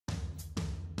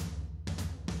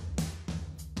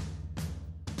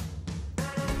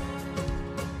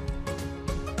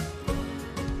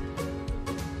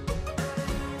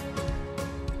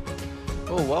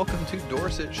Well, welcome to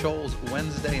Dorsett Shoals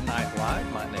Wednesday Night Live.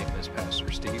 My name is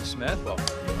Pastor Steve Smith. Well,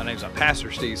 my name's not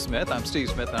Pastor Steve Smith. I'm Steve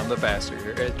Smith, and I'm the pastor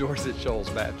here at Dorsett Shoals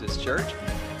Baptist Church.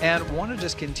 And want to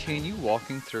just continue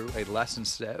walking through a lesson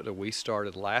set that we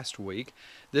started last week.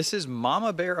 This is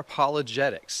Mama Bear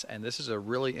Apologetics, and this is a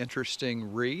really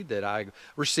interesting read that I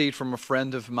received from a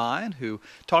friend of mine who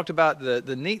talked about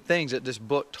the neat things that this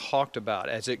book talked about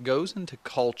as it goes into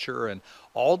culture and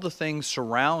all the things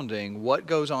surrounding what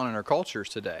goes on in our cultures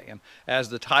today. And as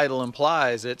the title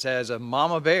implies, it's as a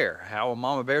mama bear, how a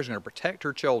mama bear is going to protect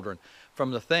her children from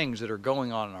the things that are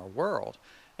going on in our world.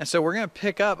 And so we're going to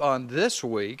pick up on this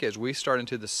week as we start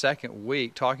into the second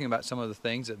week, talking about some of the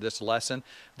things that this lesson,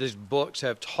 these books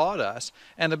have taught us.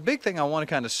 And the big thing I want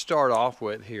to kind of start off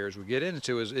with here as we get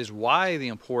into is why the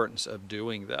importance of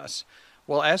doing this.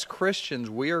 Well, as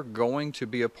Christians, we are going to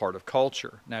be a part of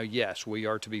culture. Now, yes, we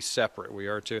are to be separate. We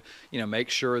are to, make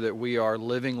sure that we are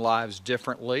living lives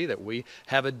differently, that we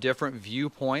have a different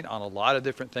viewpoint on a lot of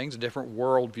different things, a different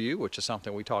worldview, which is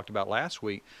something we talked about last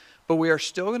week. But we are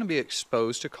still going to be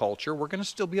exposed to culture. We're going to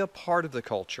still be a part of the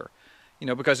culture.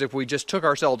 Because if we just took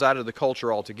ourselves out of the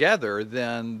culture altogether,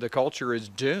 then the culture is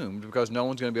doomed because no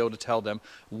one's going to be able to tell them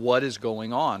what is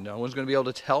going on. No one's going to be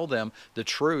able to tell them the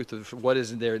truth of what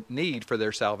is their need for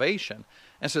their salvation.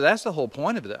 And so that's the whole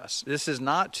point of this. This is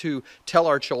not to tell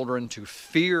our children to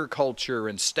fear culture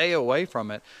and stay away from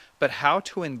it, but how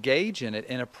to engage in it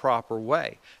in a proper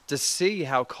way, to see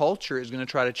how culture is going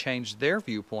to try to change their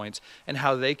viewpoints and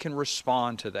how they can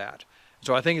respond to that.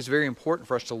 So I think it's very important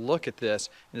for us to look at this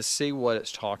and to see what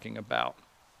it's talking about.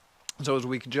 So as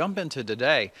we jump into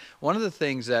today, one of the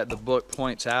things that the book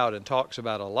points out and talks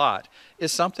about a lot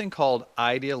is something called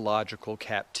ideological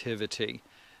captivity.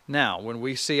 Now, when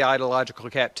we see ideological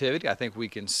captivity, I think we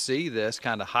can see this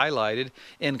kind of highlighted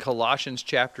in Colossians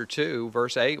chapter 2,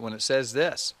 verse 8, when it says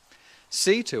this: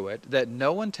 "See to it that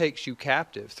no one takes you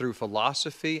captive through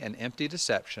philosophy and empty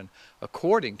deception,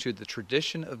 according to the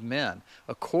tradition of men,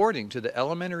 according to the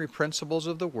elementary principles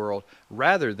of the world,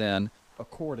 rather than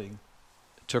according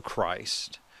to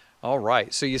Christ." All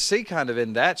right, so you see kind of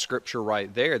in that scripture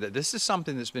right there that this is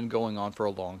something that's been going on for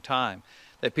a long time.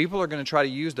 That people are going to try to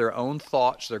use their own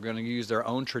thoughts, they're going to use their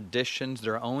own traditions,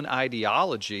 their own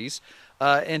ideologies,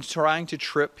 in trying to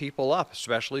trip people up,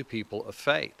 especially people of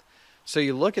faith. So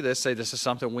you look at this, say this is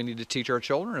something we need to teach our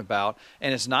children about,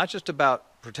 and it's not just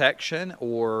about protection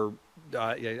or,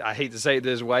 I hate to say it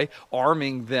this way,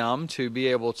 arming them to be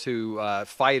able to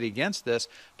fight against this,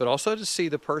 but also to see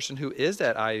the person who is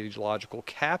that ideological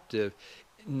captive,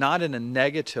 not in a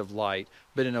negative light,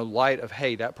 but in a light of,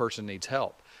 hey, that person needs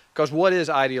help. Because what is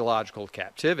ideological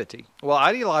captivity? Well,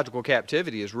 ideological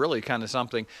captivity is really kind of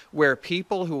something where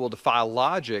people who will defy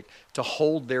logic to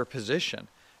hold their position.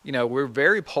 We're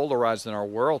very polarized in our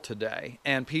world today,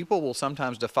 and people will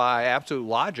sometimes defy absolute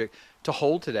logic to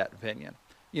hold to that opinion.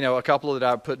 A couple that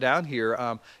I put down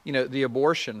here, the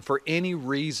abortion for any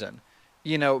reason.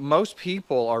 Most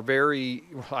people are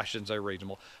I shouldn't say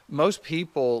reasonable. Most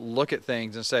people look at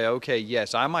things and say, okay,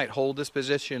 yes, I might hold this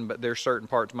position, but there's certain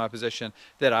parts of my position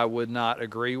that I would not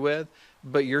agree with.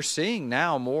 But you're seeing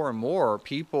now more and more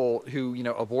people who,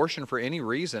 abortion for any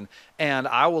reason, and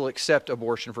I will accept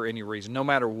abortion for any reason, no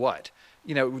matter what.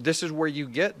 This is where you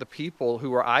get the people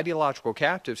who are ideological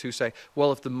captives who say,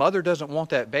 well, if the mother doesn't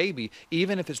want that baby,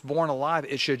 even if it's born alive,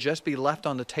 it should just be left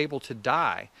on the table to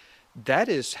die. That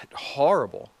is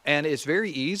horrible. And it's very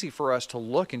easy for us to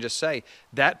look and just say,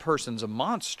 that person's a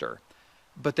monster.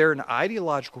 But they're an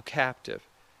ideological captive.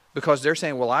 Because they're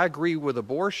saying, well, I agree with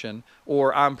abortion,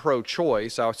 or I'm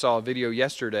pro-choice. I saw a video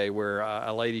yesterday where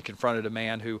a lady confronted a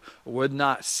man who would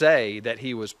not say that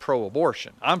he was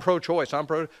pro-abortion. I'm pro-choice.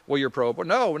 Well, you're pro-abortion.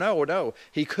 No.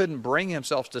 He couldn't bring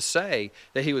himself to say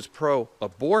that he was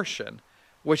pro-abortion,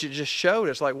 which it just showed.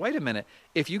 It's like, wait a minute.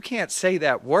 If you can't say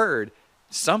that word,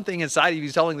 something inside of you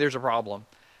is telling there's a problem.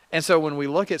 And so when we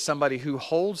look at somebody who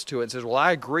holds to it and says, well,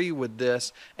 I agree with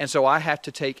this, and so I have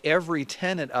to take every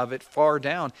tenet of it far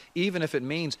down, even if it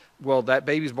means, well, that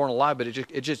baby's born alive, but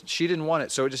she didn't want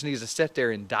it, so it just needs to sit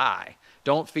there and die.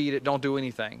 Don't feed it, don't do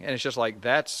anything. And it's just like,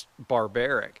 that's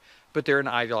barbaric. But they're an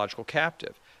ideological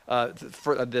captive.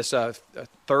 For this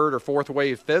third or fourth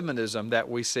wave feminism that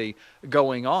we see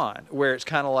going on, where it's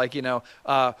kind of like,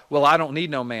 well, I don't need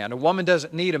no man. A woman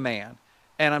doesn't need a man.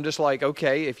 And I'm just like,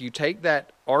 okay, if you take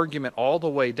that argument all the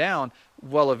way down,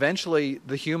 well, eventually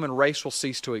the human race will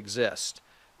cease to exist.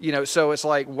 So it's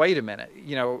like, wait a minute,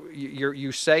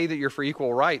 you say that you're for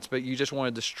equal rights, but you just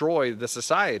want to destroy the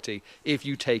society if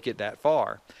you take it that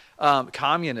far.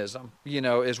 Communism,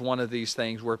 is one of these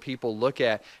things where people look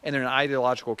at, and they're an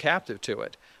ideological captive to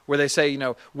it, where they say,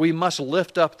 we must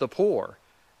lift up the poor.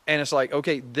 And it's like,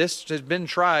 okay, this has been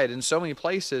tried in so many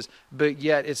places, but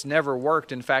yet it's never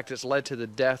worked. In fact, it's led to the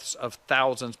deaths of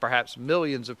thousands, perhaps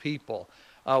millions of people.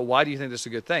 Why do you think this is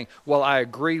a good thing? Well, I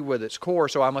agree with its core,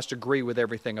 so I must agree with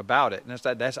everything about it. And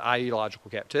that's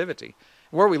ideological captivity.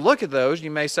 Where we look at those,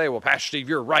 you may say, well, Pastor Steve,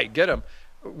 you're right, get them.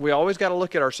 We always got to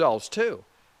look at ourselves too,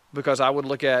 because I would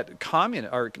look at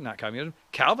Calvinism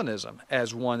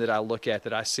as one that I look at,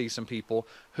 that I see some people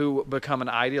who become an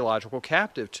ideological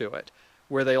captive to it,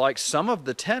 where they like some of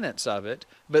the tenets of it,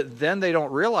 but then they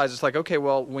don't realize it's like, okay,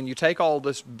 well, when you take all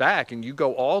this back and you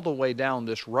go all the way down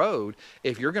this road,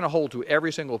 if you're going to hold to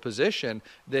every single position,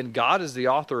 then God is the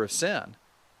author of sin.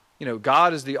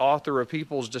 God is the author of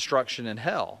people's destruction in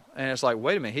hell. And it's like,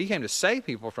 wait a minute, he came to save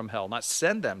people from hell, not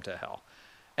send them to hell.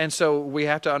 And so we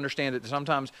have to understand that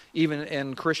sometimes, even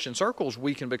in Christian circles,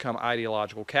 we can become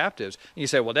ideological captives. And you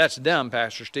say, well, that's them,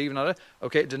 Pastor Steve.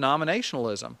 Okay,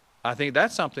 denominationalism. I think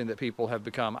that's something that people have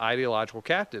become ideological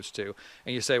captives to.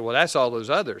 And you say, well, that's all those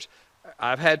others.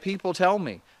 I've had people tell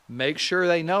me, make sure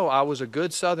they know I was a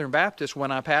good Southern Baptist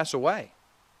when I pass away.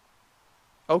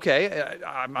 Okay,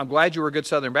 I'm glad you were a good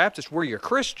Southern Baptist. Were you a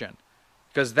Christian?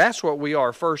 Because that's what we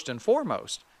are first and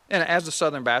foremost. And as a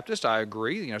Southern Baptist, I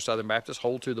agree. Southern Baptists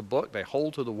hold to the book. They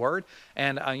hold to the word.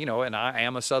 And, and I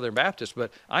am a Southern Baptist,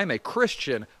 but I'm a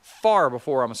Christian far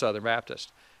before I'm a Southern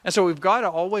Baptist. And so we've got to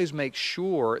always make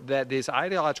sure that this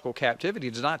ideological captivity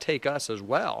does not take us as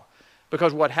well.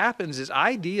 Because what happens is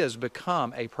ideas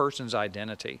become a person's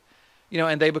identity.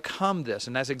 And they become this,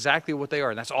 and that's exactly what they are.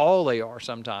 And that's all they are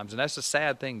sometimes. And that's a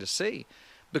sad thing to see,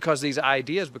 because these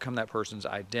ideas become that person's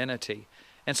identity.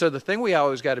 And so the thing we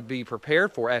always got to be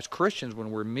prepared for as Christians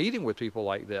when we're meeting with people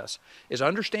like this is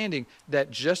understanding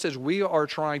that just as we are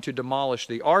trying to demolish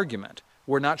the argument,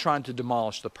 we're not trying to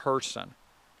demolish the person.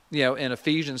 In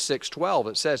Ephesians 6:12,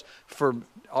 it says, for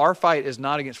our fight is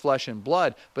not against flesh and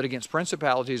blood, but against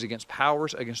principalities, against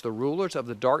powers, against the rulers of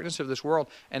the darkness of this world,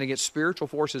 and against spiritual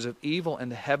forces of evil in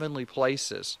the heavenly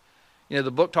places. The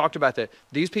book talked about that.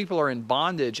 These people are in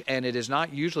bondage, and it is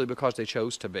not usually because they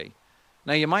chose to be.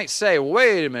 Now, you might say, well,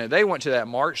 wait a minute, they went to that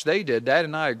march, they did that,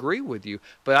 and I agree with you.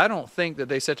 But I don't think that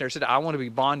they sat there and said, I want to be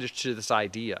bondage to this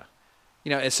idea.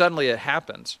 And suddenly it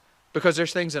happens. Because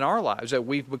there's things in our lives that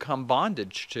we've become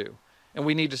bondage to. And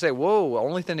we need to say, whoa, the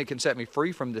only thing that can set me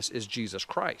free from this is Jesus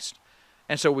Christ.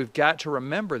 And so we've got to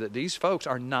remember that these folks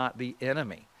are not the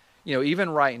enemy.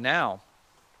 Even right now,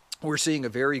 we're seeing a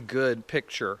very good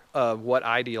picture of what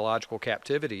ideological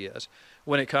captivity is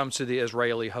when it comes to the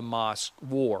Israeli-Hamas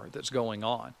war that's going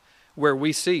on, where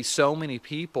we see so many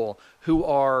people who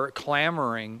are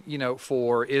clamoring,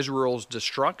 for Israel's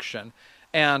destruction.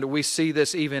 And we see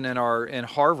this even in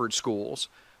Harvard schools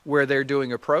where they're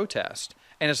doing a protest.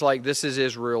 And it's like, this is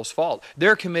Israel's fault.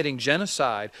 They're committing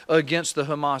genocide against the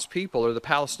Hamas people or the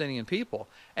Palestinian people.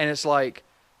 And it's like,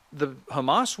 the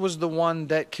Hamas was the one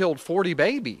that killed 40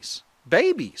 babies.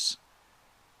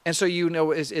 And so,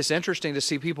 it's interesting to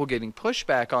see people getting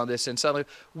pushback on this and suddenly,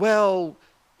 well,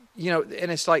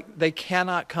 and it's like they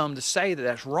cannot come to say that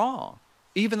that's wrong,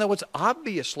 even though it's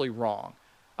obviously wrong.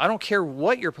 I don't care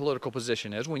what your political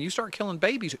position is. When you start killing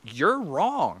babies, you're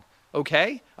wrong,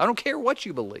 okay? I don't care what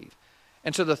you believe.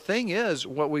 And so the thing is,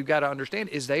 what we've got to understand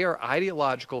is they are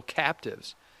ideological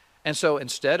captives. And so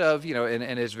instead of,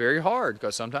 and it's very hard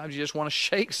because sometimes you just want to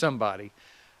shake somebody.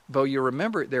 But you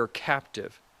remember, they're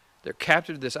captive. They're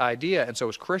captive to this idea. And so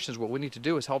as Christians, what we need to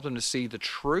do is help them to see the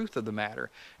truth of the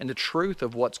matter and the truth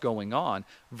of what's going on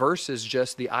versus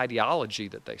just the ideology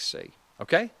that they see,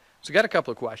 okay? So I got a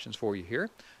couple of questions for you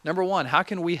here. Number one, how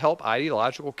can we help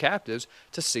ideological captives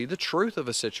to see the truth of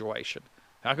a situation?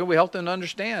 How can we help them to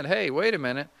understand, hey, wait a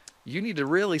minute, you need to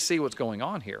really see what's going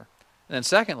on here? And then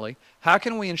secondly, how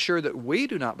can we ensure that we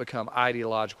do not become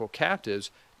ideological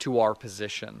captives to our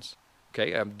positions?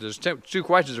 Okay, there's two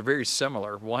questions are very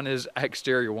similar. One is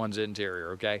exterior, one's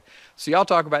interior, okay? So y'all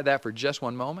talk about that for just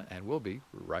one moment, and we'll be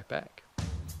right back.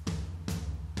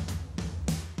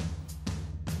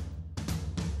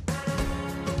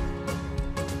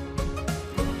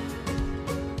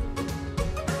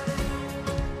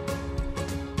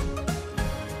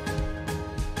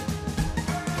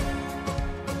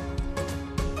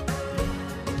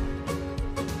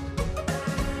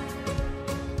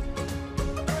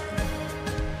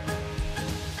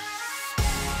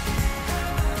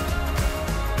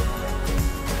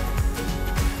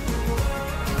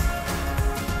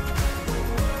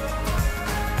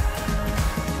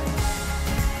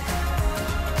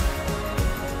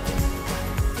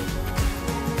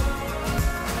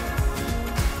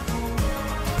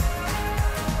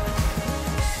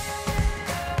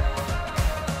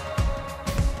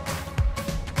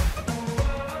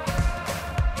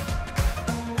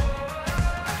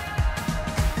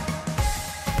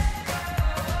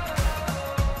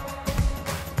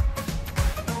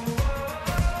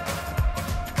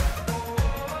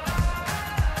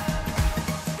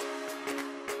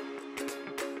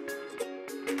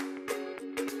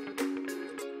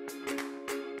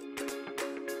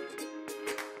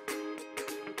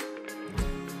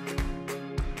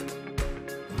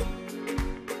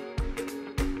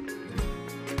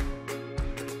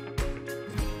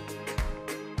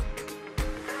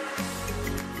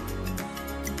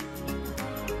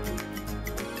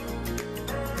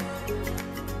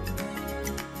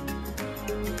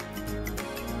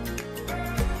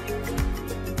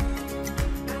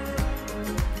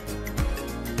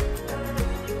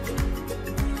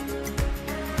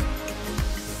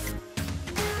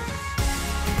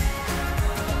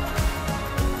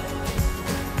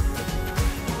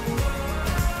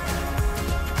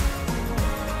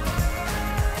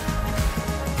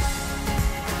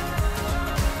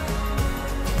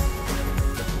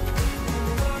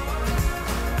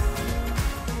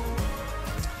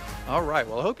 All right.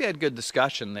 Well, I hope you had good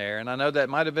discussion there, and I know that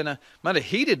might have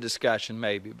heated discussion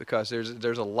maybe because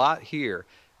there's a lot here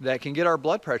that can get our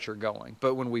blood pressure going.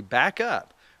 But when we back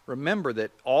up, remember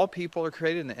that all people are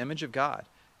created in the image of God.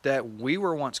 That we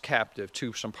were once captive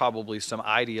to probably some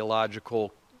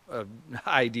ideological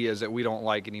ideas that we don't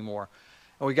like anymore.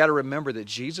 And we got to remember that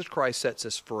Jesus Christ sets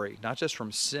us free, not just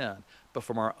from sin, but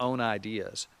from our own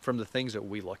ideas, from the things that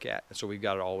we look at. And so we've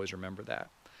got to always remember that.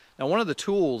 Now, one of the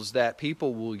tools that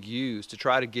people will use to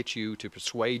try to get you to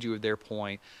persuade you of their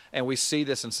point, and we see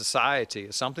this in society,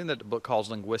 is something that the book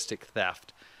calls linguistic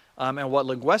theft. And what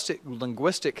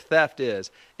linguistic theft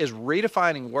is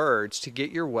redefining words to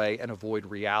get your way and avoid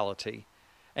reality.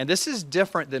 And this is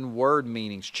different than word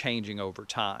meanings changing over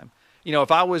time. You know,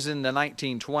 if I was in the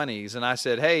 1920s and I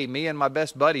said, hey, me and my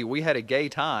best buddy, we had a gay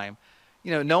time, you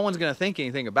know, no one's going to think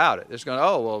anything about it. It's going to,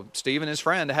 oh, well, Steve and his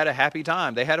friend had a happy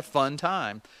time. They had a fun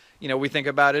time. You know, we think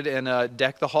about it in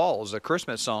Deck the Halls, a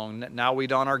Christmas song, now we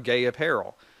don our gay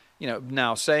apparel. You know,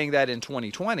 now saying that in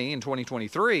 2020, in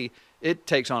 2023, it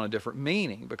takes on a different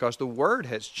meaning because the word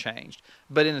has changed.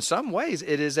 But in some ways,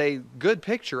 it is a good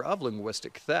picture of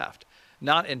linguistic theft.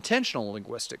 Not intentional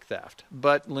linguistic theft,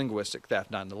 but linguistic theft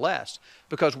nonetheless.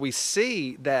 Because we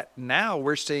see that now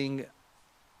we're seeing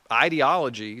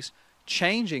ideologies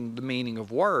changing the meaning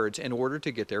of words in order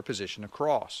to get their position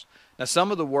across. Now,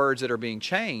 some of the words that are being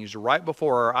changed right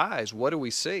before our eyes, what do we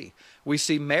see? We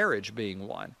see marriage being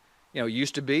one. You know, it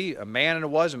used to be a man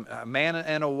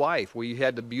and a wife. We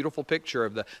had the beautiful picture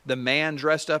of the man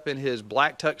dressed up in his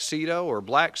black tuxedo or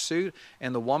black suit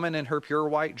and the woman in her pure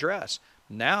white dress.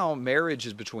 Now, marriage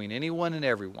is between anyone and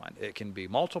everyone. It can be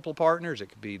multiple partners. It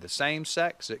can be the same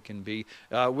sex. It can be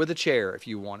with a chair if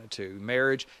you wanted to.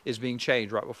 Marriage is being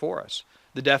changed right before us.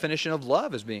 The definition of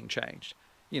love is being changed.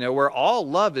 You know, where all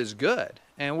love is good.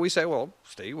 And we say, well,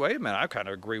 Steve, wait a minute. I kind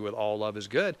of agree with all love is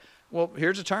good. Well,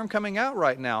 here's a term coming out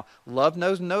right now. Love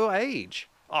knows no age.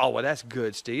 Oh, well, that's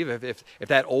good, Steve. If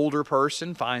that older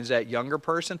person finds that younger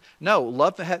person. No,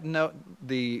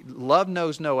 the love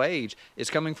knows no age is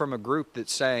coming from a group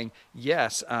that's saying,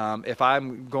 yes, if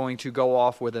I'm going to go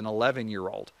off with an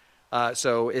 11-year-old.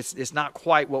 So it's not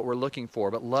quite what we're looking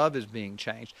for, but love is being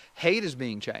changed. Hate is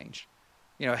being changed.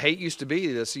 You know, hate used to be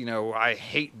this, you know, I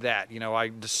hate that, you know, I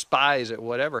despise it,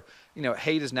 whatever. You know,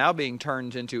 hate is now being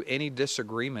turned into any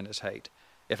disagreement is hate.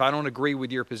 If I don't agree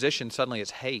with your position, suddenly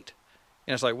it's hate.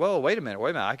 And it's like, well, wait a minute.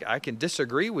 I can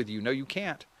disagree with you. No, you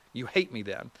can't. You hate me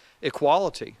then.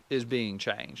 Equality is being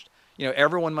changed. You know,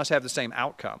 everyone must have the same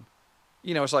outcome.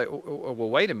 You know, it's like, well,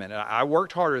 wait a minute. I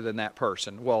worked harder than that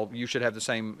person. Well, you should have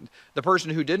the person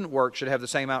who didn't work should have the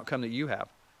same outcome that you have.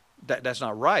 That's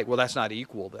not right. Well, that's not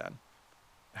equal then.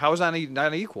 How is that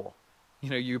not equal? You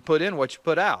know, you put in what you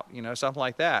put out, you know, something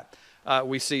like that.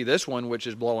 We see this one, which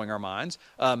is blowing our minds,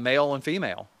 male and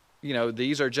female. You know,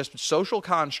 these are just social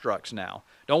constructs now.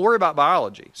 Don't worry about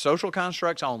biology. Social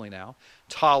constructs only now.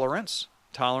 Tolerance.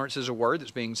 Tolerance is a word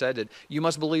that's being said that you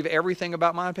must believe everything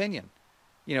about my opinion.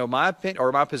 You know, my opinion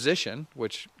or my position,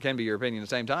 which can be your opinion at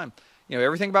the same time. You know,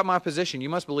 everything about my position, you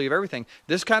must believe everything.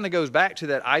 This kind of goes back to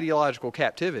that ideological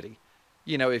captivity.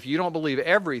 You know, if you don't believe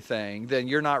everything, then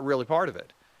you're not really part of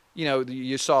it. You know,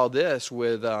 you saw this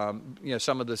with, you know,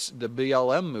 some of the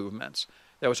BLM movements.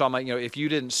 That was talking about, you know, if you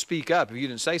didn't speak up, if you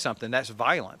didn't say something, that's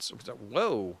violence. It was like,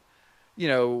 whoa, you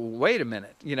know, wait a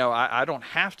minute. You know, I don't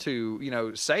have to, you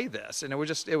know, say this. And it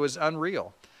was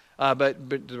unreal. But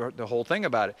the whole thing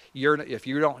about it, if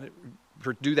you don't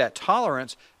do that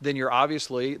tolerance, then you're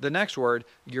obviously, the next word,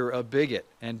 you're a bigot.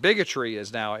 And bigotry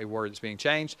is now a word that's being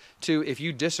changed to if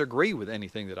you disagree with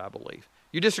anything that I believe.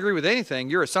 You disagree with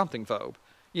anything, you're a something phobe.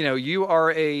 You know, you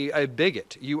are a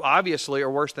bigot. You obviously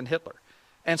are worse than Hitler.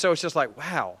 And so it's just like,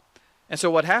 wow. And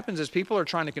so what happens is people are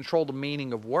trying to control the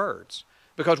meaning of words.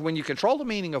 Because when you control the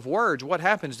meaning of words, what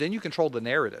happens? Then you control the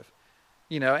narrative.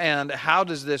 You know, and how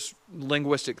does this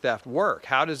linguistic theft work?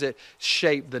 How does it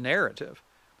shape the narrative?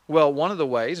 Well, one of the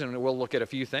ways, and we'll look at a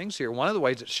few things here, one of the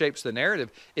ways it shapes the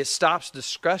narrative, it stops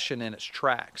discussion in its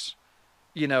tracks.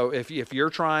 You know, if you're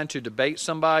trying to debate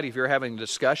somebody, if you're having a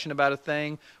discussion about a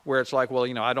thing where it's like, well,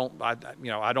 you know, I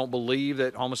don't believe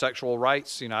that homosexual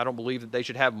rights, you know, I don't believe that they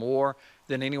should have more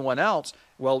than anyone else.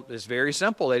 Well, it's very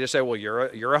simple. They just say, well, you're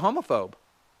a homophobe,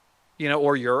 you know,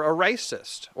 or you're a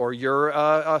racist, or you're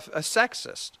a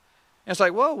sexist. And it's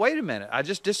like, well, wait a minute, I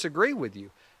just disagree with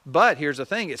you. But here's the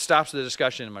thing, it stops the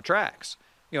discussion in my tracks.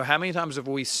 You know, how many times have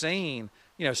we seen,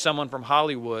 you know, someone from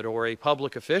Hollywood or a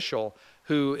public official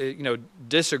who, you know,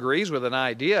 disagrees with an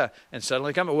idea and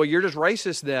suddenly come, well, you're just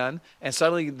racist then, and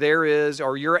suddenly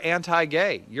or you're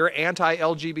anti-gay, you're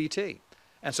anti-LGBT.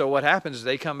 And so what happens is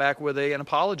they come back with an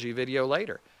apology video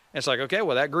later. And it's like, okay,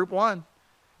 well, that group won.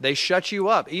 They shut you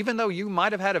up. Even though you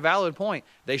might have had a valid point,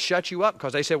 they shut you up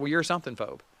because they said, well, you're a something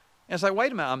phobe. And it's like,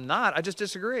 wait a minute, I'm not. I just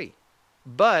disagree.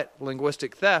 But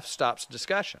linguistic theft stops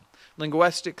discussion.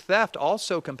 Linguistic theft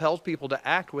also compels people to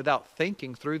act without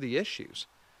thinking through the issues.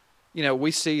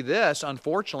 We see this,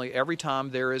 unfortunately, every time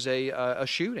there is a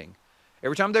shooting.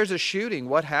 Every time there's a shooting,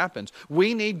 what happens?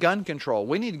 We need gun control.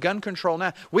 We need gun control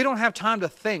now. We don't have time to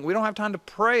think. We don't have time to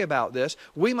pray about this.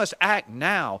 We must act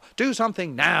now. Do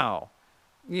something now.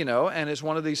 And it's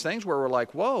one of these things where we're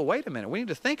like, whoa, wait a minute. We need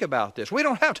to think about this. We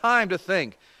don't have time to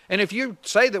think. And if you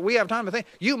say that we have time to think,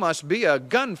 you must be a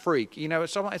gun freak.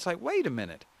 It's like, wait a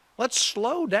minute. Let's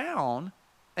slow down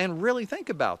and really think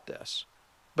about this.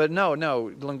 But no,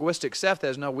 linguistic theft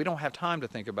says, no, we don't have time to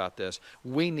think about this.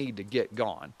 We need to get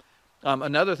gone.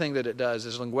 Another thing that it does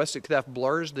is linguistic theft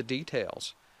blurs the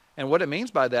details. And what it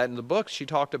means by that, in the book she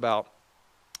talked about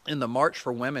in the March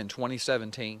for Women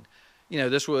 2017.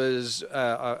 This was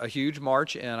a huge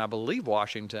march in, I believe,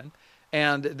 Washington.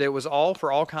 And there was all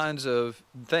for all kinds of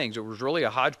things. It was really a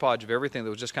hodgepodge of everything that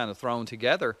was just kind of thrown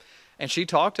together. And she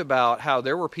talked about how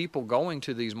there were people going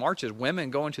to these marches, women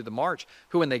going to the march,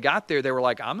 who when they got there, they were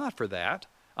like, I'm not for that.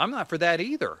 I'm not for that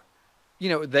either.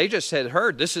 They just had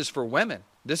heard, this is for women.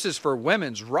 This is for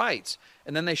women's rights.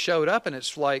 And then they showed up, and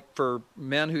it's like for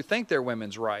men who think they're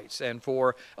women's rights and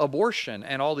for abortion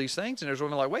and all these things. And there's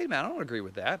women like, wait a minute, I don't agree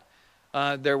with that.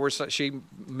 She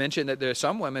mentioned that there's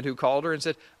some women who called her and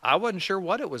said, I wasn't sure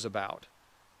what it was about.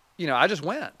 I just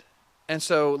went. And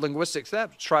so linguistic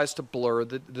theft tries to blur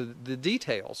the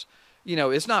details.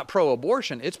 It's not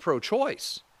pro-abortion, it's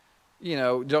pro-choice.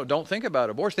 Don't think about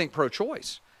abortion, think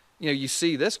pro-choice. You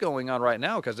see this going on right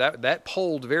now because that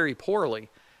polled very poorly.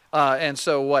 And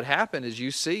so what happened is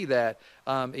you see that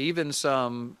even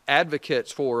some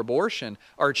advocates for abortion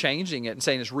are changing it and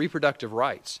saying it's reproductive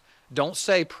rights. Don't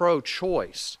say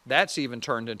pro-choice. That's even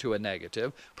turned into a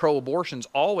negative. Pro-abortion's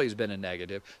always been a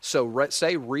negative. So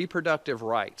say reproductive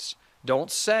rights.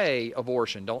 Don't say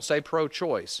abortion. Don't say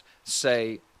pro-choice.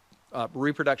 Say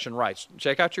reproduction rights.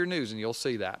 Check out your news and you'll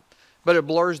see that. But it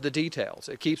blurs the details.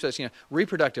 It keeps us,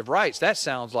 reproductive rights, that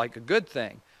sounds like a good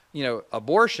thing.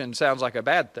 Abortion sounds like a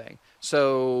bad thing.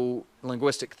 So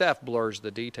linguistic theft blurs the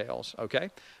details, okay?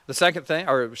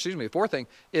 The fourth thing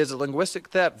is that linguistic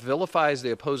theft vilifies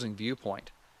the opposing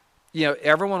viewpoint.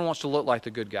 Everyone wants to look like the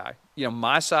good guy.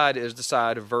 My side is the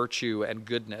side of virtue and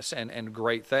goodness and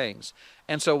great things.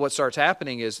 And so what starts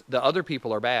happening is the other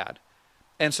people are bad.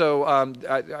 And so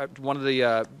one of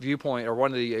the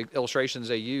one of the illustrations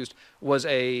they used was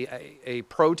a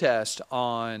protest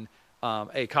on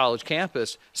a college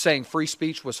campus saying free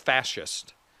speech was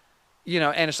fascist.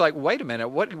 And it's like, wait a minute,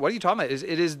 what are you talking about?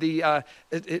 It is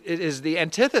the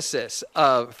antithesis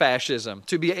of fascism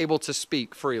to be able to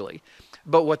speak freely.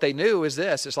 But what they knew is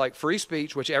this: it's like free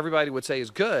speech, which everybody would say is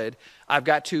good. I've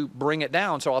got to bring it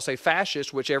down, so I'll say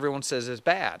fascist, which everyone says is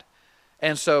bad.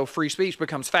 And so free speech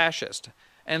becomes fascist.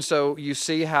 And so you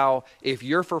see how if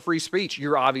you're for free speech,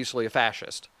 you're obviously a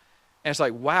fascist. And it's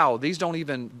like, wow, these don't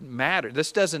even matter.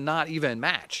 This does not even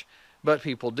match. But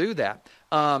people do that.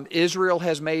 Israel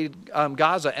has made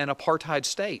Gaza an apartheid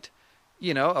state.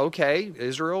 Okay,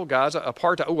 Israel, Gaza,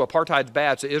 apartheid. Oh, apartheid's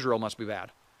bad, so Israel must be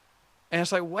bad. And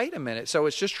it's like, wait a minute. So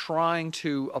it's just trying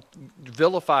to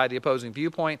vilify the opposing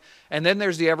viewpoint. And then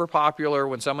there's the ever popular,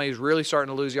 when somebody's really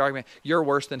starting to lose the argument, you're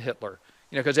worse than Hitler.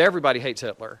 Because everybody hates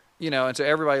Hitler. And so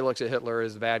everybody looks at Hitler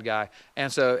as the bad guy.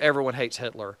 And so everyone hates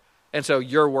Hitler. And so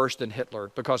you're worse than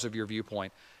Hitler because of your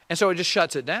viewpoint. And so it just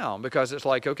shuts it down because it's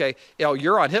like, okay,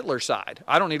 you're on Hitler's side.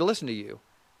 I don't need to listen to you.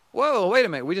 Whoa, wait a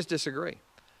minute. We just disagree.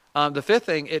 The fifth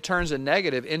thing, it turns a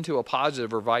negative into a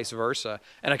positive or vice versa.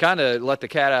 And I kind of let the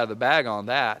cat out of the bag on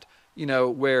that,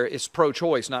 where it's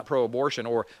pro-choice, not pro-abortion,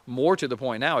 or more to the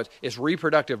point now, it's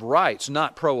reproductive rights,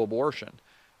 not pro-abortion.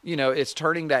 It's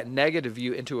turning that negative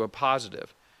view into a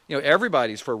positive.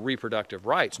 Everybody's for reproductive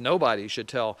rights. Nobody should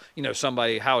tell,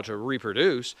 somebody how to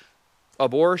reproduce.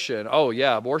 Abortion, oh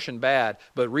yeah, abortion bad,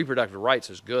 but reproductive rights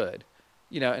is good.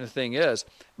 And the thing is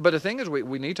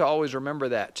we need to always remember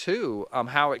that too,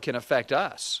 how it can affect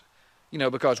us.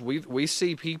 Because we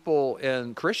see people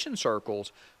in Christian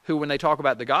circles who, when they talk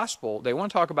about the gospel, they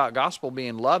want to talk about gospel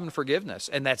being love and forgiveness,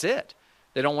 and that's it.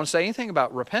 They don't want to say anything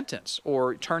about repentance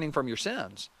or turning from your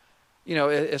sins.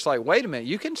 It's like, wait a minute,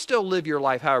 you can still live your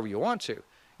life however you want to.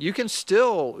 You can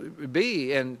still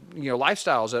be in,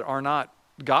 lifestyles that are not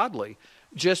godly,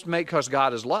 just because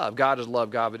God is love. God is love,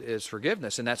 God is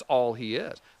forgiveness, and that's all he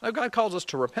is. Now, God calls us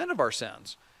to repent of our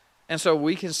sins. And so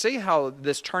we can see how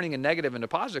this turning a negative into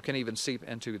positive can even seep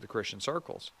into the Christian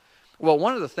circles. Well,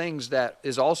 one of the things that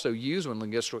is also used in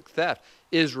linguistic theft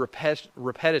is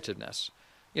repetitiveness.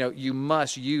 You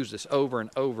must use this over and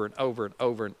over and over and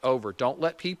over and over. Don't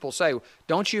let people say,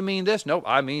 don't you mean this? Nope,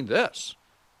 I mean this.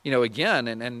 Again,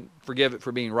 and forgive it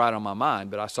for being right on my mind,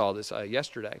 but I saw this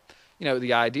yesterday.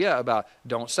 The idea about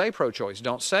don't say pro-choice,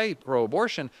 don't say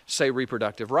pro-abortion, say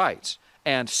reproductive rights.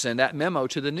 And send that memo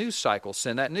to the news cycle,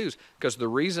 send that news. Because the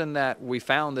reason that we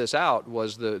found this out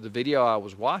was the video I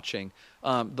was watching.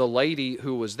 The lady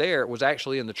who was there was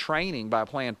actually in the training by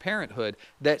Planned Parenthood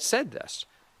that said this.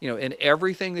 In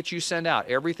everything that you send out,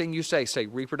 everything you say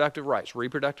reproductive rights,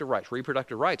 reproductive rights,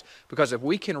 reproductive rights. Because if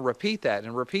we can repeat that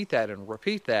and repeat that and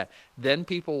repeat that, then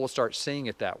people will start seeing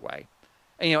it that way.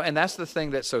 And that's the thing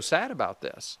that's so sad about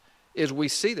this, is we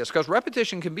see this. Because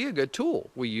repetition can be a good tool.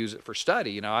 We use it for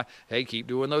study. Hey, keep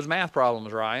doing those math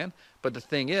problems, Ryan. But the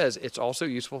thing is, it's also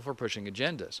useful for pushing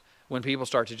agendas. When people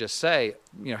start to just say,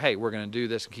 hey, we're going to do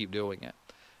this and keep doing it.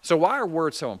 So why are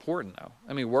words so important,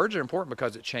 though? Words are important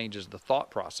because it changes the thought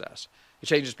process. It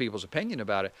changes people's opinion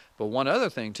about it. But one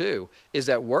other thing, too, is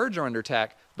that words are under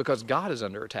attack because God is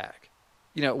under attack.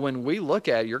 When we look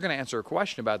at it, you're going to answer a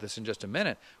question about this in just a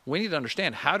minute. We need to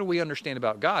understand, how do we understand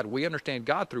about God? We understand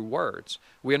God through words.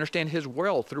 We understand His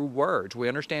will through words. We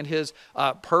understand His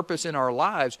purpose in our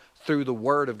lives through the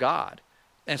Word of God.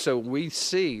 And so we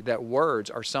see that words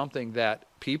are something that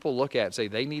people look at and say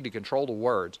they need to control the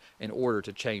words in order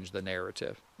to change the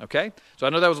narrative. Okay? So I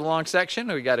know that was a long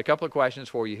section. We got a couple of questions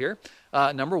for you here.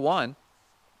 Number one,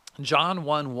 John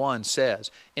 1:1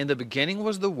 says, in the beginning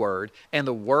was the Word, and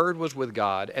the Word was with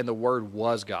God, and the Word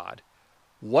was God.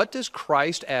 What does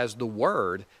Christ as the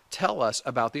Word tell us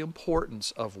about the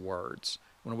importance of words?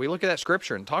 When we look at that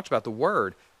scripture and talks about the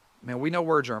Word, man, we know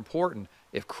words are important.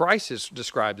 If Christ is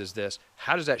described as this,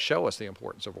 how does that show us the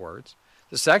importance of words?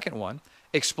 The second one,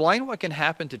 explain what can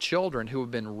happen to children who have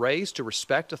been raised to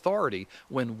respect authority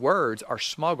when words are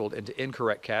smuggled into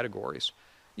incorrect categories.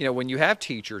 When you have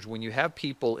teachers, when you have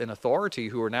people in authority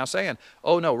who are now saying,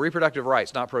 oh no, reproductive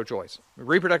rights, not pro-choice.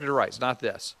 Reproductive rights, not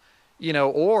this.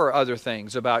 Or other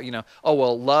things about, oh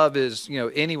well, love is,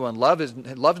 anyone,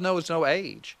 love knows no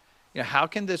age. How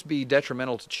can this be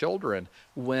detrimental to children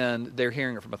when they're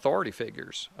hearing it from authority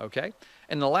figures? Okay.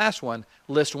 And the last one,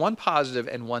 list one positive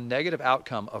and one negative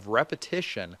outcome of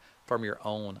repetition from your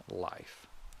own life.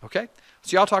 Okay.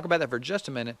 So y'all talk about that for just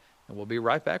a minute, and we'll be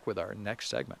right back with our next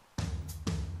segment.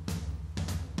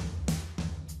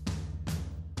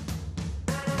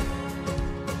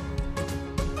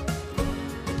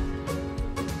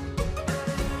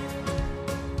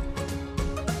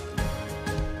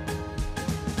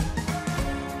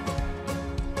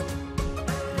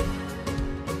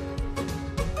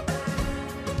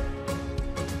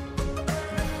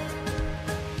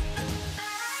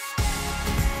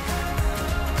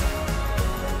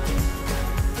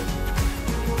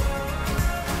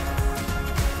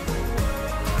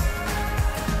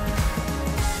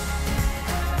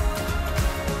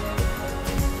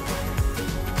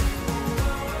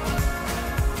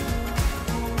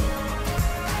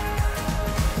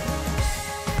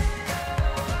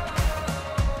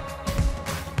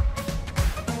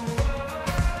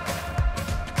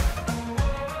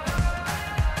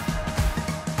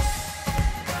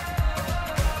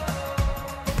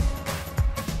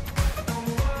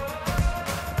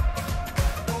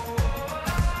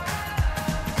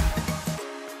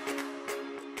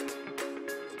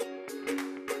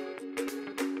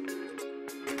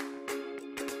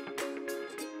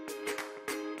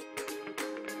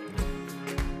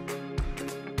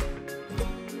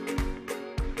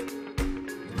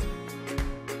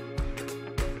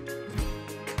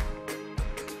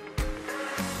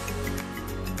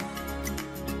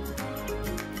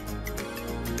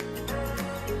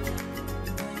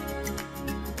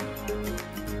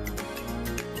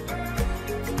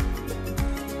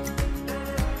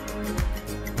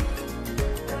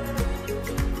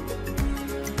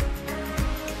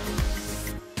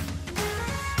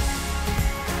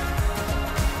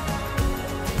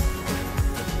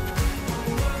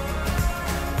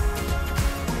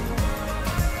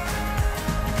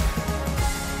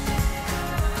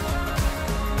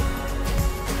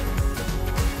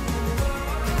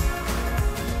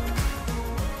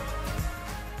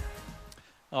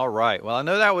 All right. Well, I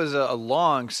know that was a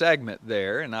long segment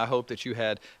there, and I hope that you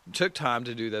took time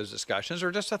to do those discussions or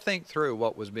just to think through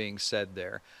what was being said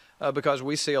there, because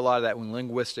we see a lot of that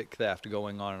linguistic theft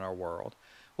going on in our world.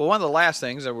 Well, one of the last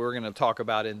things that we're going to talk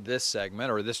about in this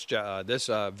segment or this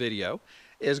video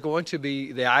is going to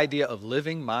be the idea of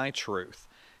living my truth.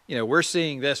 we're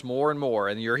seeing this more and more,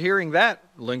 and you're hearing that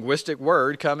linguistic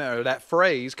word come, or that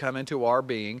phrase come into our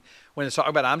being when it's talking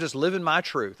about, I'm just living my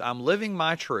truth. I'm living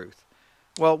my truth.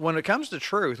 Well, when it comes to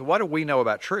truth, what do we know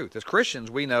about truth? As Christians,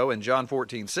 we know in John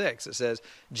 14:6, it says,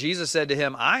 Jesus said to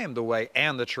him, I am the way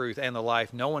and the truth and the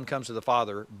life. No one comes to the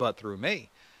Father but through me.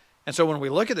 And so when we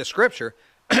look at the scripture,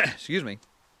 excuse me,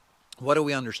 what do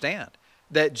we understand?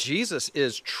 That Jesus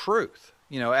is truth.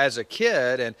 As a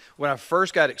kid, and when I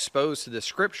first got exposed to this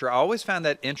scripture, I always found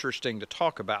that interesting to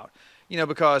talk about.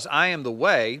 Because I am the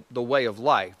way of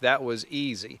life. That was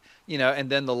easy. And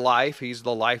then the life, he's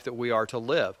the life that we are to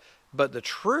live. But the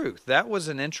truth, that was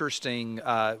an interesting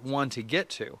one to get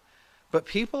to. But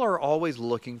people are always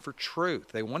looking for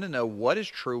truth. They want to know what is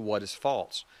true, what is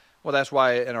false. Well, that's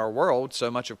why in our world,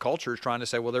 so much of culture is trying to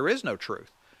say, well, there is no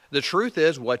truth. The truth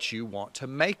is what you want to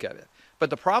make of it. But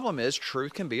the problem is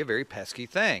truth can be a very pesky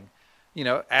thing.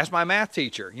 Ask my math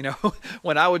teacher,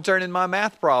 when I would turn in my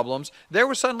math problems, there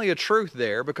was suddenly a truth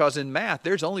there, because in math,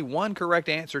 there's only one correct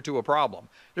answer to a problem.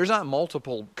 There's not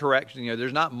multiple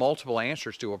there's not multiple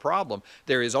answers to a problem.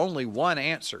 There is only one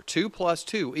answer. 2 +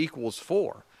 2 =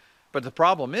 4. But the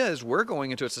problem is we're going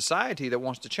into a society that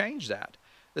wants to change that.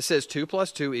 That says 2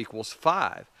 + 2 =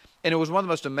 5. And it was one of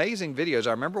the most amazing videos.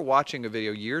 I remember watching a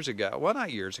video years ago. Well,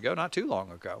 not years ago, not too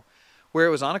long ago, where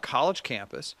it was on a college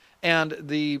campus, and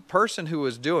the person who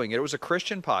was doing it, it was a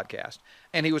Christian podcast,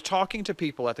 and he was talking to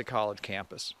people at the college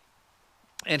campus.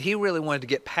 And he really wanted to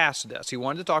get past this. He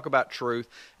wanted to talk about truth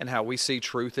and how we see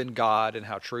truth in God and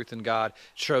how truth in God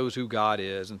shows who God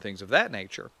is and things of that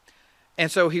nature.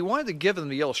 And so he wanted to give them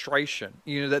the illustration,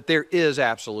 that there is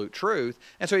absolute truth.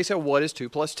 And so he said, what is 2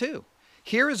 + 2?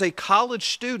 Here is a college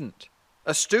student.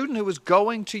 A student who is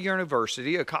going to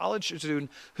university, a college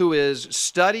student who is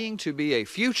studying to be a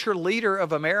future leader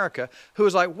of America, who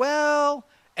is like, well,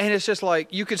 and it's just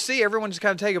like, you could see everyone just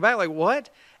kind of take it back, like,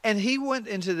 what? And he went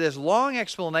into this long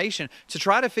explanation to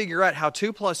try to figure out how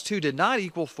 2 + 2 did not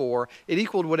equal 4. It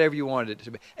equaled whatever you wanted it to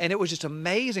be. And it was just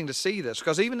amazing to see this,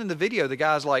 because even in the video, the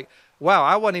guy's like, wow,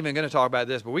 I wasn't even going to talk about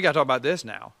this, but we got to talk about this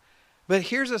now. But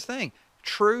here's the thing.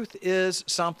 Truth is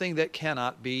something that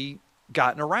cannot be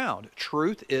gotten around.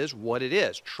 Truth is what it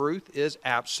is. Truth is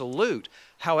absolute.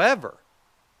 However,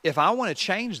 if I want to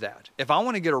change that, if I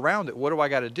want to get around it, what do I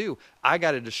got to do? I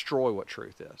got to destroy what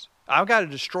truth is. I've got to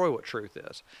destroy what truth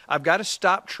is. I've got to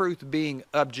stop truth being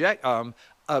objective,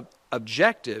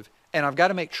 and I've got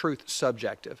to make truth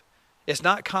subjective. It's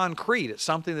not concrete. It's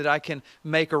something that I can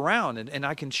make around, and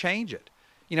I can change it.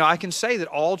 I can say that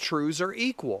all truths are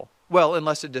equal. Well,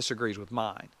 unless it disagrees with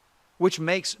mine, which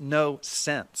makes no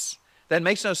sense. That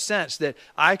makes no sense that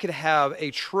I could have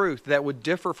a truth that would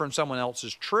differ from someone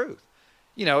else's truth.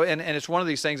 And it's one of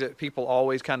these things that people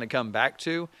always kind of come back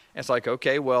to. It's like,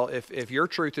 okay, well, if your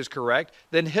truth is correct,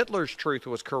 then Hitler's truth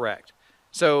was correct.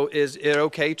 So is it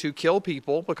okay to kill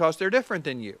people because they're different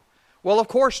than you? Well, of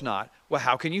course not. Well,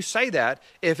 how can you say that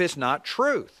if it's not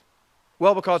truth?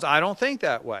 Well, because I don't think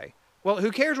that way. Well,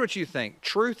 who cares what you think?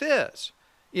 Truth is.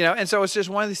 And so it's just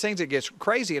one of these things that gets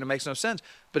crazy and it makes no sense.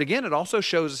 But again, it also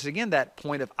shows us again that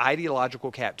point of ideological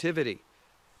captivity.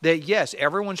 That yes,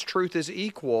 everyone's truth is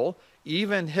equal,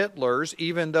 even Hitler's,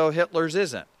 even though Hitler's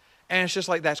isn't. And it's just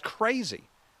like, that's crazy.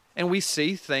 And we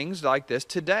see things like this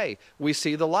today. We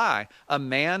see the lie. A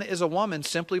man is a woman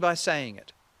simply by saying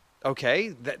it. Okay,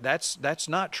 that's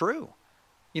not true.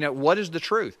 What is the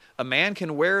truth? A man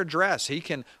can wear a dress. He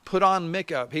can put on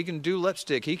makeup. He can do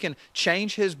lipstick. He can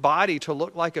change his body to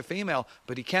look like a female,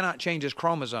 but he cannot change his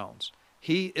chromosomes.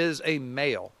 He is a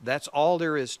male. That's all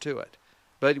there is to it.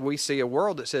 But we see a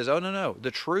world that says, oh, no,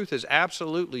 the truth is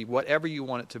absolutely whatever you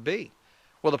want it to be.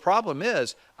 Well, the problem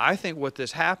is, I think what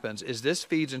this happens is this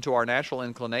feeds into our natural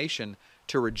inclination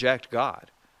to reject God.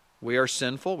 We are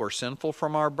sinful. We're sinful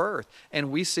from our birth,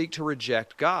 and we seek to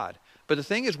reject God. But the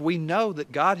thing is, we know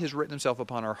that God has written himself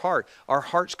upon our heart. Our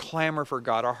hearts clamor for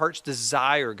God. Our hearts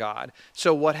desire God.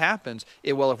 So what happens?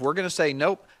 Well, if we're going to say,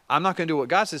 nope, I'm not going to do what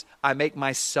God says, I make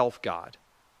myself God.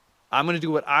 I'm going to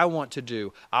do what I want to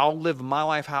do. I'll live my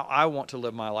life how I want to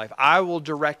live my life. I will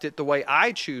direct it the way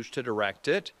I choose to direct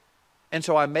it. And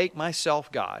so I make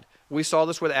myself God. We saw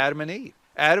this with Adam and Eve.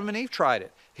 Adam and Eve tried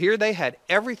it. Here they had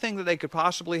everything that they could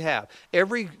possibly have.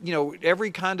 Every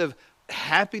kind of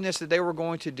happiness that they were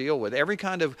going to deal with, every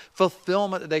kind of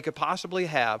fulfillment that they could possibly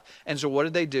have. And so what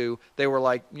did they do? They were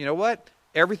like, you know what?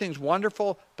 Everything's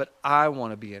wonderful, but I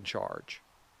want to be in charge.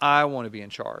 I want to be in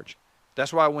charge.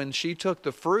 That's why when she took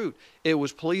the fruit, it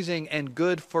was pleasing and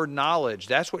good for knowledge.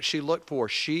 That's what she looked for.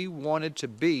 She wanted to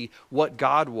be what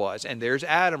God was. And there's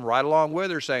Adam right along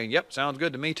with her saying, yep, sounds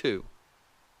good to me too.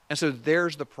 And so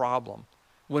there's the problem.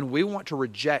 When we want to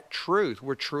reject truth,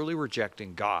 we're truly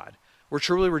rejecting God. We're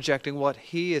truly rejecting what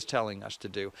He is telling us to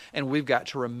do. And we've got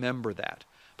to remember that.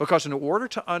 Because in order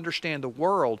to understand the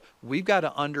world, we've got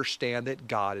to understand that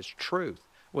God is truth.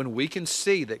 When we can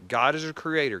see that God is a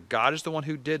creator, God is the one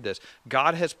who did this,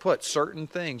 God has put certain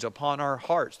things upon our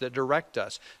hearts that direct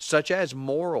us, such as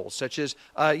morals, such as,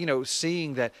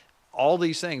 seeing that all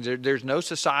these things, there's no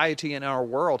society in our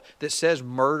world that says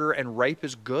murder and rape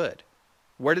is good.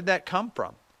 Where did that come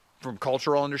from? From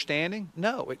cultural understanding?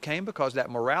 No, it came because that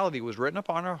morality was written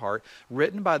upon our heart,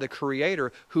 written by the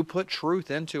Creator who put truth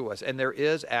into us, and there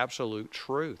is absolute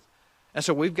truth. And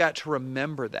so we've got to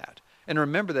remember that. And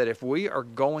remember that if we are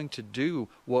going to do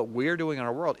what we're doing in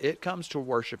our world, it comes to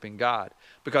worshiping God.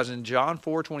 Because in John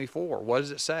 4:24, what does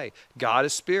it say? God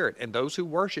is spirit, and those who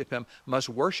worship Him must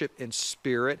worship in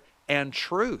spirit and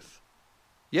truth.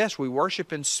 Yes, we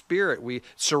worship in spirit. We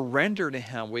surrender to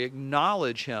Him. We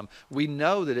acknowledge Him. We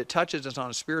know that it touches us on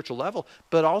a spiritual level,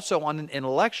 but also on an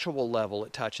intellectual level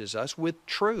it touches us with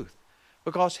truth.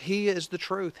 Because He is the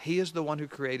truth. He is the one who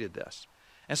created this.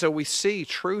 And so we see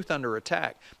truth under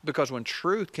attack, because when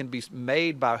truth can be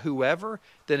made by whoever,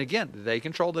 then again, they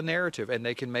control the narrative and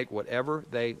they can make whatever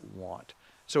they want.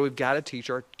 So we've got to teach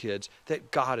our kids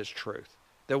that God is truth,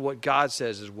 that what God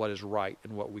says is what is right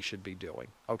and what we should be doing.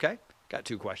 Okay? Got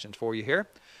 2 questions for you here.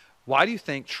 Why do you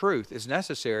think truth is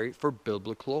necessary for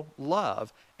biblical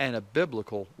love and a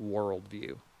biblical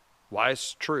worldview? Why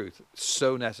is truth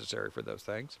so necessary for those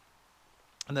things?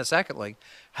 And then secondly,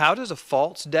 how does a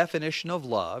false definition of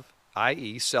love,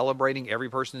 i.e. celebrating every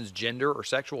person's gender or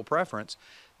sexual preference,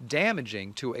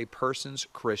 damaging to a person's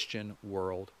Christian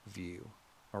worldview?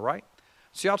 All right?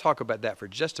 So I'll talk about that for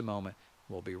just a moment.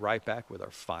 We'll be right back with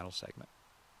our final segment.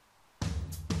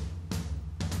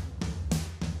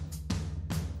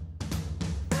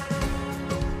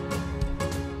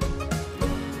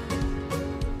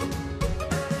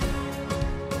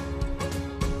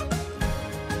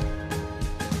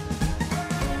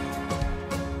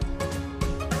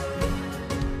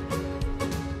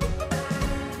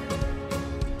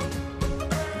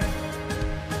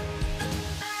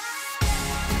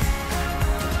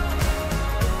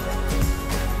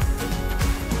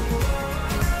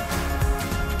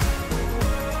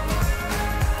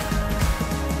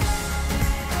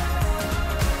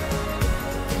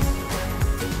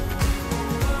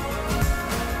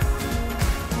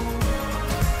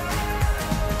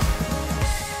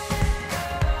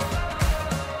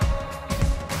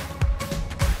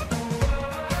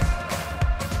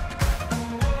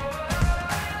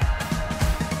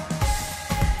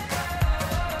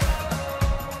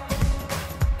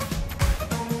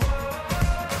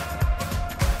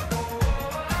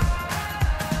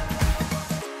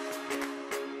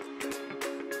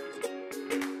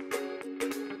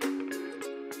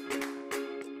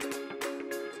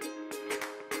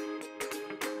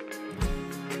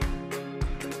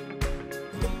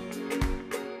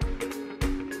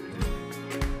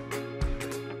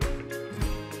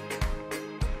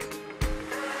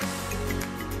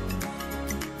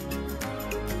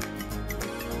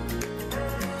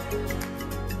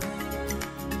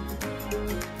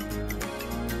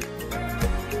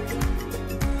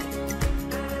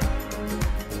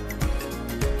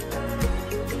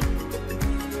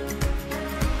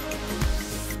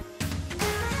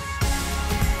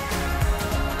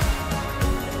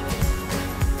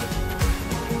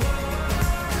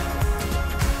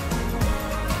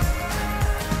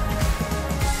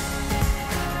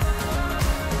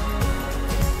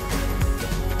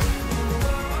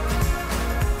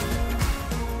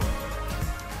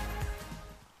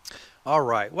 All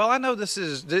right. Well, I know this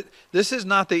is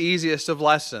not the easiest of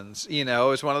lessons.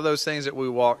 It's one of those things that we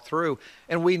walk through,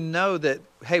 and we know that,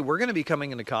 hey, we're going to be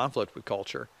coming into conflict with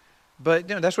culture. But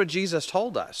that's what Jesus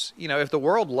told us. If the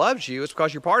world loves you, it's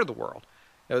because you're part of the world.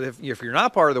 If you're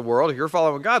not part of the world, if you're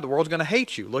following God, the world's going to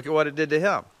hate you. Look at what it did to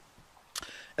Him.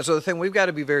 And so the thing we've got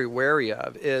to be very wary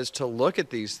of is to look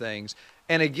at these things.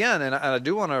 And again, and I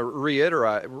do want to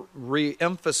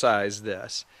re-emphasize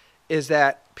this, is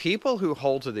that people who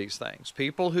hold to these things,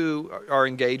 people who are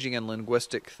engaging in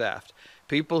linguistic theft,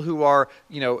 people who are,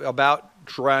 about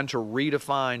trying to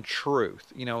redefine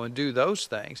truth, and do those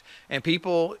things, and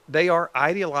people, they are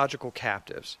ideological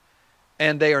captives,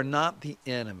 and they are not the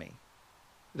enemy.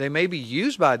 They may be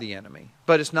used by the enemy,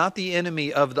 but it's not the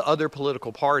enemy of the other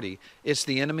political party. It's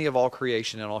the enemy of all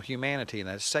creation and all humanity, and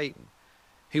that's Satan.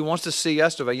 He wants to see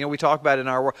us divided. We talk about it in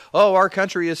our world. Oh, our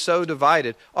country is so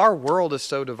divided. Our world is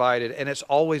so divided, and it's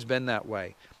always been that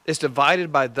way. It's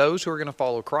divided by those who are going to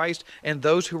follow Christ and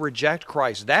those who reject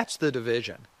Christ. That's the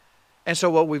division. And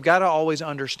so what we've got to always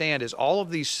understand is all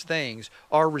of these things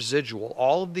are residual.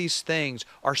 All of these things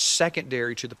are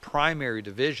secondary to the primary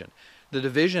division. The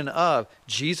division of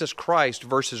Jesus Christ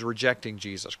versus rejecting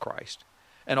Jesus Christ.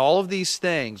 And all of these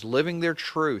things, living their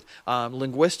truth,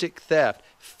 linguistic theft,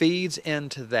 feeds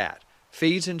into that.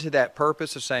 Feeds into that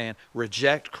purpose of saying,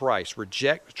 reject Christ,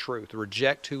 reject the truth,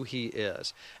 reject who He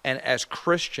is. And as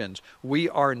Christians, we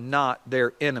are not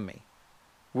their enemy.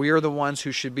 We are the ones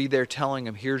who should be there telling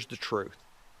them, here's the truth.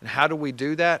 And how do we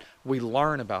do that? We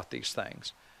learn about these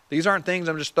things. These aren't things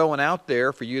I'm just throwing out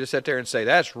there for you to sit there and say,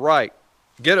 that's right,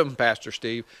 get them, Pastor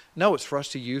Steve. No, it's for us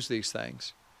to use these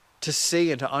things, to see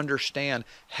and to understand,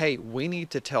 hey, we need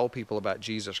to tell people about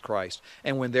Jesus Christ.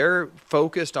 And when they're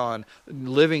focused on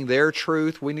living their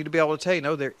truth, we need to be able to tell you,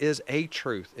 no, there is a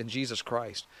truth in Jesus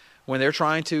Christ. When they're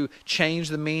trying to change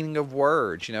the meaning of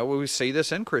words, we see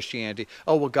this in Christianity.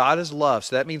 Oh, well, God is love,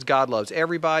 so that means God loves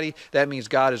everybody. That means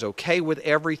God is okay with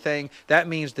everything. That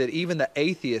means that even the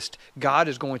atheist, God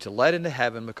is going to let into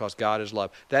heaven because God is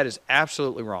love. That is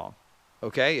absolutely wrong.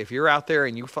 Okay, if you're out there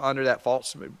and you fall under that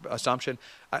false assumption,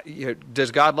 does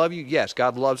God love you? Yes,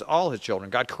 God loves all His children.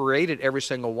 God created every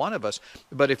single one of us.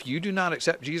 But if you do not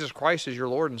accept Jesus Christ as your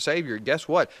Lord and Savior, guess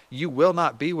what? You will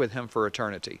not be with Him for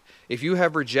eternity. If you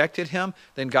have rejected Him,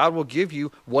 then God will give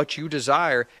you what you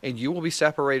desire, and you will be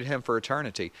separated from Him for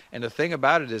eternity. And the thing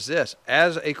about it is this: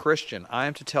 as a Christian, I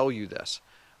am to tell you this.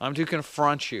 I'm to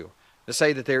confront you, to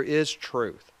say that there is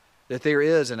truth. That there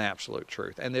is an absolute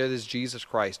truth, and there is Jesus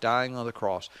Christ dying on the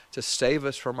cross to save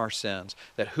us from our sins,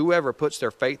 that whoever puts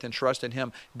their faith and trust in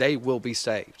Him, they will be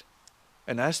saved.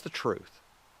 And that's the truth.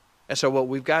 And so what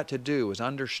we've got to do is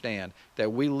understand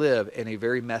that we live in a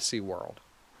very messy world.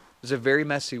 It's a very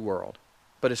messy world,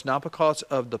 but it's not because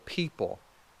of the people,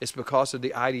 it's because of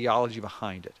the ideology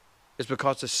behind it. It's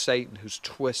because of Satan who's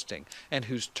twisting and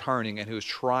who's turning and who's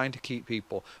trying to keep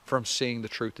people from seeing the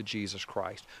truth of Jesus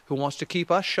Christ, who wants to keep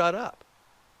us shut up,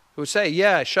 who would say,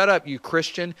 yeah, shut up, you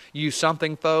Christian, you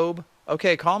something phobe.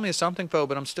 Okay, call me a something phobe,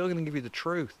 but I'm still going to give you the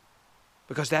truth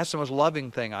because that's the most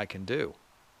loving thing I can do.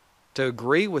 To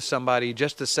agree with somebody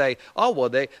just to say, oh, well,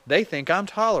 they think I'm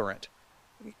tolerant,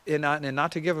 and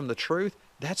not to give them the truth,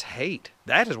 that's hate.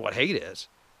 That is what hate is.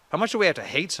 How much do we have to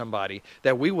hate somebody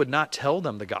that we would not tell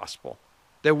them the gospel,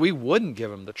 that we wouldn't give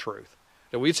them the truth,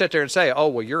 that we'd sit there and say, oh,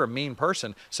 well, you're a mean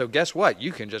person, so guess what?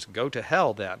 You can just go to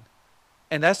hell then.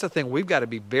 And that's the thing we've got to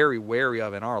be very wary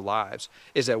of in our lives,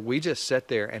 is that we just sit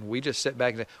there and we just sit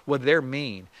back and say, well, they're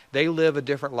mean. They live a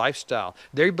different lifestyle.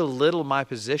 They belittle my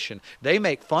position. They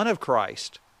make fun of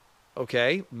Christ.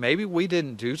 Okay, maybe we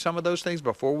didn't do some of those things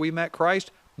before we met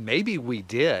Christ. Maybe we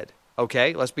did.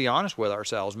 Okay, let's be honest with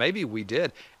ourselves. Maybe we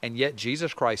did, and yet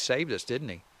Jesus Christ saved us, didn't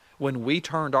He? When we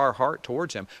turned our heart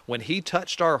towards Him, when He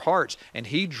touched our hearts and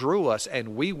He drew us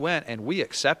and we went and we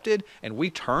accepted and we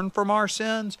turned from our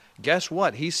sins, guess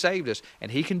what? He saved us,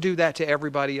 and He can do that to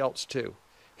everybody else too.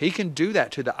 He can do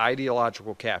that to the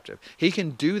ideological captive. He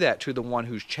can do that to the one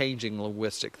who's changing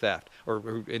linguistic theft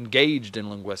or engaged in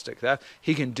linguistic theft.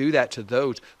 He can do that to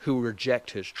those who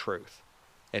reject His truth.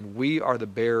 And we are the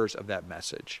bearers of that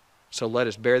message. So let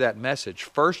us bear that message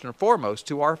first and foremost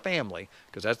to our family,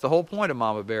 because that's the whole point of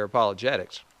Mama Bear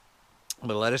Apologetics.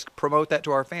 But let us promote that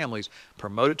to our families,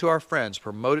 promote it to our friends,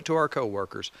 promote it to our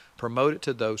coworkers, promote it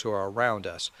to those who are around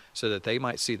us so that they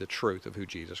might see the truth of who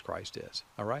Jesus Christ is.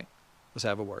 All right? Let's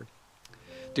have a word.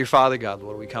 Dear Father God,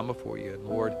 Lord, we come before you, and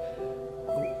Lord,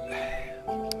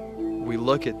 we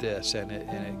look at this and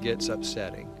it gets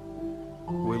upsetting.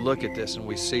 We look at this and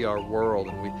we see our world,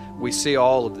 and we see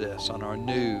all of this on our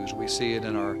news. We see it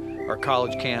in our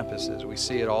college campuses. We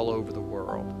see it all over the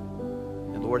world.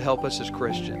 And Lord, help us as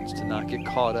Christians to not get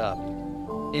caught up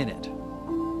in it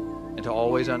and to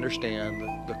always understand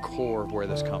the core of where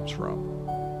this comes from.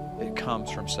 It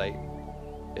comes from Satan.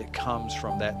 It comes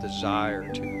from that desire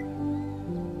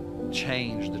to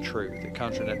change the truth. It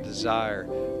comes from that desire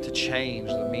to change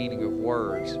the meaning of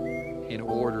words in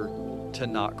order to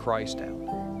knock Christ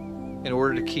down, in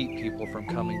order to keep people from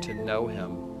coming to know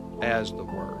Him as the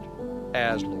Word,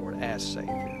 as Lord, as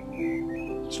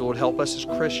Savior. So Lord, help us as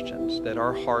Christians that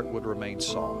our heart would remain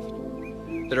soft,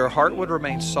 that our heart would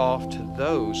remain soft to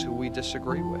those who we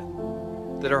disagree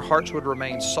with, that our hearts would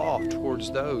remain soft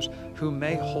towards those who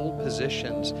may hold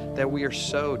positions that we are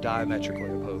so diametrically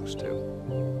opposed to.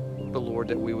 But Lord,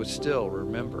 that we would still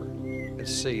remember and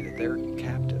see that they're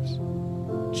captives,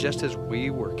 just as we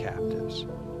were captives,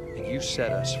 and you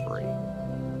set us free.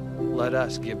 Let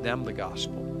us give them the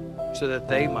gospel so that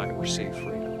they might receive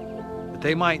freedom, that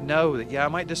they might know that, yeah, I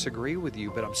might disagree with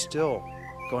you, but I'm still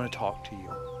going to talk to you.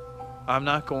 I'm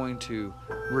not going to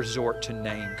resort to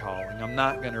name calling. I'm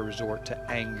not going to resort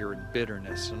to anger and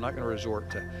bitterness. I'm not going to resort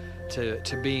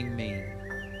to being mean.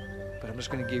 But I'm just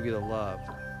going to give you the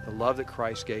love that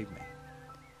Christ gave me.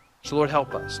 So Lord,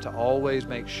 help us to always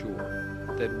make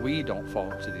sure that we don't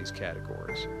fall into these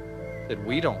categories, that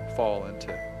we don't fall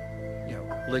into,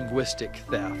 linguistic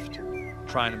theft,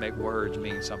 trying to make words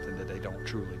mean something that they don't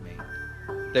truly mean,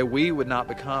 that we would not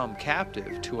become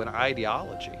captive to an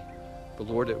ideology, but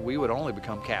Lord, that we would only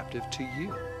become captive to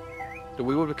you, that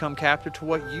we would become captive to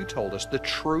what you told us, the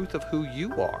truth of who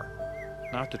you are,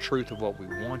 not the truth of what we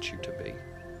want you to be,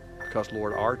 because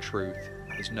Lord, our truth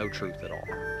is no truth at all.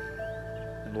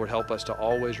 And Lord, help us to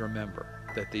always remember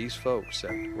that these folks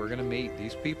that we're going to meet,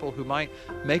 these people who might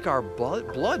make our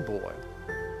blood boil,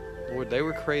 Lord, they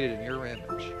were created in your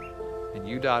image, and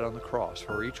you died on the cross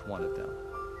for each one of them,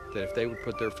 that if they would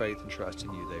put their faith and trust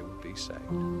in you, they would be saved.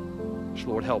 So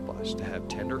Lord, help us to have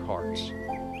tender hearts,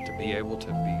 to be able to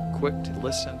be quick to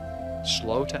listen,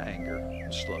 slow to anger,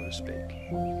 and slow to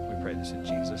speak. We pray this in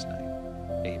Jesus' name.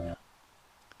 Amen.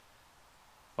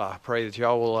 Well, I pray that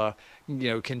y'all will,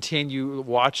 continue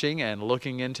watching and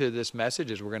looking into this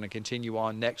message as we're going to continue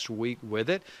on next week with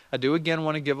it. I do again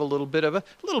want to give a little bit of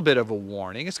a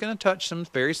warning. It's going to touch some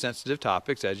very sensitive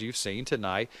topics, as you've seen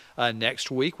tonight. Next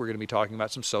week, we're going to be talking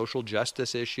about some social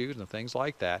justice issues and things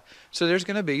like that. So there's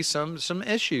going to be some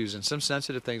issues and some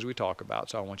sensitive things we talk about.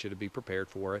 So I want you to be prepared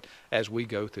for it as we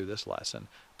go through this lesson.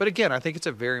 But again, I think it's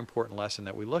a very important lesson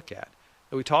that we look at,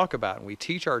 that we talk about, and we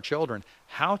teach our children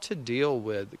how to deal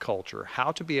with culture,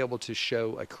 how to be able to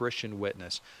show a Christian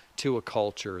witness to a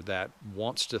culture that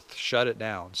wants to shut it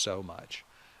down so much.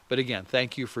 But again,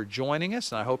 thank you for joining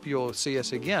us, and I hope you'll see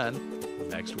us again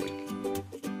next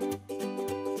week.